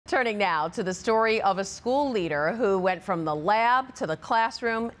Turning now to the story of a school leader who went from the lab to the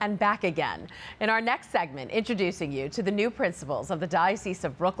classroom and back again. In our next segment, introducing you to the new principals of the Diocese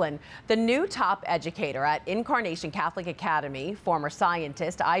of Brooklyn, the new top educator at Incarnation Catholic Academy, former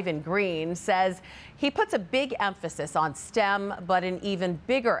scientist Ivan Green, says he puts a big emphasis on STEM, but an even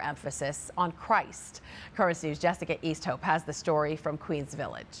bigger emphasis on Christ. Currents News' Jessica Easthope has the story from Queens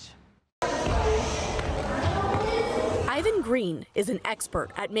Village. Ivan Green is an expert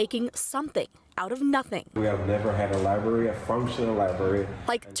at making something out of nothing. We have never had a library, a functional library.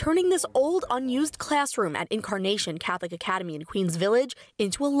 Like turning this old, unused classroom at Incarnation Catholic Academy in Queens Village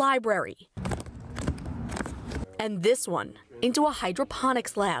into a library. And this one into a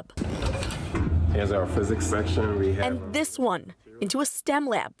hydroponics lab. Here's our physics section. And this one into a STEM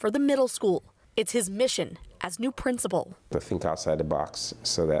lab for the middle school. It's his mission as new principal. To think outside the box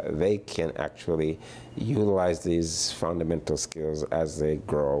so that they can actually utilize these fundamental skills as they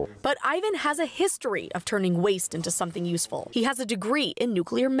grow. But Ivan has a history of turning waste into something useful. He has a degree in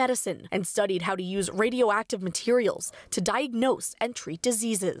nuclear medicine and studied how to use radioactive materials to diagnose and treat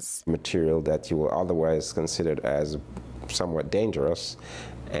diseases. Material that you will otherwise consider as somewhat dangerous,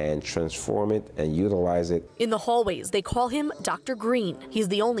 and transform it and utilize it. In the hallways, they call him Dr. Green. He's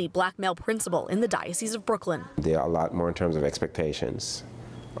the only black male principal in the Diocese of Brooklyn. There are a lot more in terms of expectations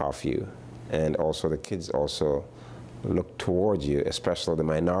of you. And also the kids also look toward you, especially the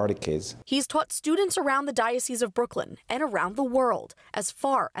minority kids. He's taught students around the Diocese of Brooklyn and around the world, as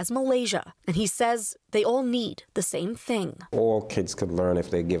far as Malaysia. And he says they all need the same thing. All kids could learn if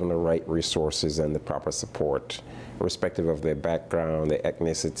they're given the right resources and the proper support, irrespective of their background, their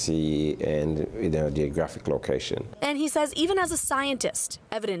ethnicity, and geographic location. And he says even as a scientist,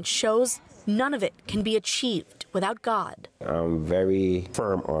 evidence shows none of it can be achieved without God. I'm very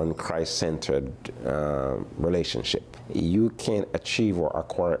firm on Christ-centered relationship. You can't achieve or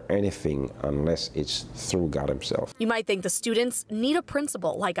acquire anything unless it's through God himself. You might think the students need a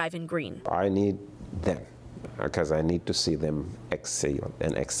principal like Ivan Green. I need them because I need to see them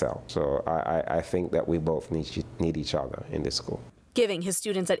excel. So I think that we both need each other in this school. Giving his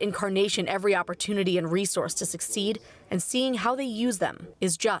students at Incarnation every opportunity and resource to succeed and seeing how they use them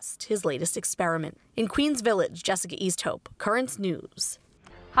is just his latest experiment. In Queens Village, Jessica Easthope, Currents News.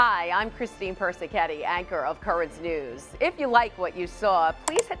 Hi, I'm Christine Persichetti, anchor of Currents News. If you like what you saw,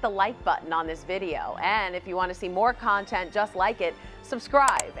 please hit the like button on this video. And if you want to see more content just like it,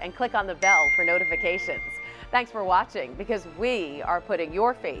 subscribe and click on the bell for notifications. Thanks for watching, because we are putting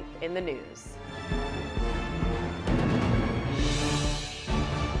your faith in the news.